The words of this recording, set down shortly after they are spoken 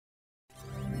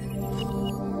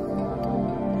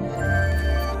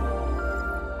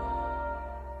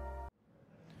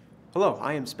Hello,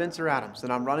 I am Spencer Adams,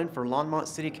 and I'm running for Longmont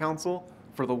City Council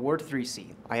for the Ward 3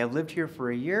 seat. I have lived here for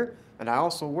a year, and I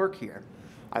also work here.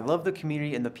 I love the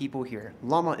community and the people here.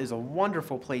 Longmont is a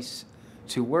wonderful place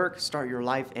to work, start your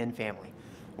life, and family.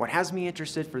 What has me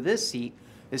interested for this seat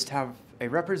is to have a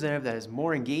representative that is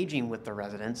more engaging with the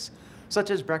residents, such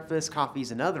as breakfast,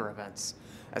 coffees, and other events,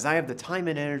 as I have the time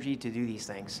and energy to do these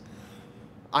things.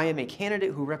 I am a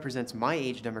candidate who represents my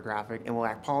age demographic and will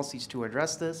act policies to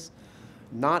address this,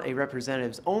 not a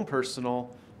representative's own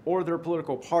personal or their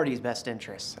political party's best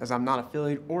interests, as I'm not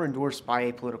affiliated or endorsed by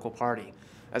a political party,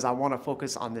 as I want to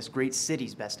focus on this great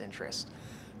city's best interest.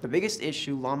 The biggest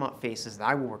issue Longmont faces that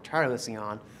I will work tirelessly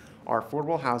on are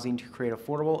affordable housing to create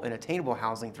affordable and attainable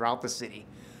housing throughout the city.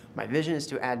 My vision is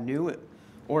to add new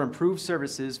or improved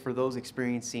services for those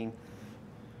experiencing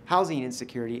housing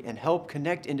insecurity and help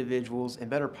connect individuals and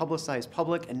better publicize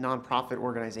public and nonprofit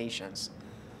organizations.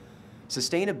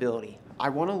 Sustainability. I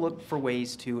want to look for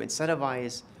ways to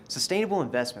incentivize sustainable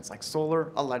investments like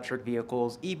solar, electric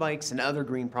vehicles, e-bikes, and other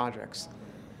green projects.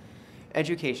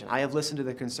 Education. I have listened to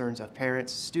the concerns of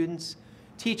parents, students,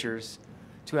 teachers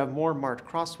to have more marked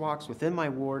crosswalks within my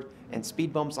ward and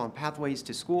speed bumps on pathways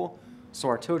to school so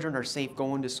our children are safe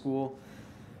going to school.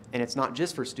 And it's not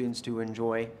just for students to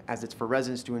enjoy, as it's for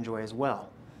residents to enjoy as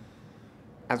well.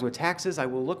 As with taxes, I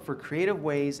will look for creative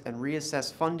ways and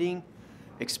reassess funding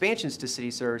expansions to city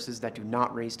services that do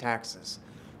not raise taxes.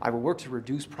 I will work to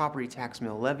reduce property tax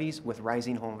mill levies with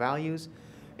rising home values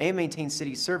and maintain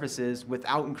city services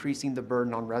without increasing the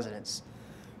burden on residents.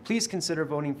 Please consider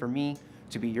voting for me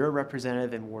to be your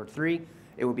representative in Ward 3.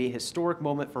 It will be a historic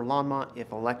moment for Longmont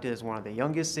if elected as one of the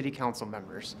youngest city council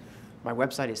members. My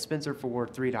website is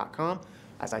spencerforward3.com,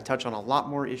 as I touch on a lot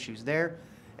more issues there,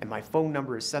 and my phone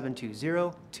number is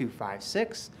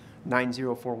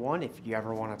 720-256-9041 if you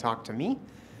ever want to talk to me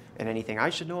and anything I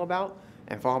should know about,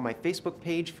 and follow my Facebook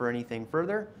page for anything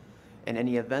further and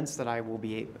any events that I will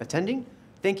be attending.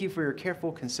 Thank you for your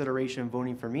careful consideration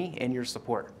voting for me and your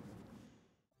support.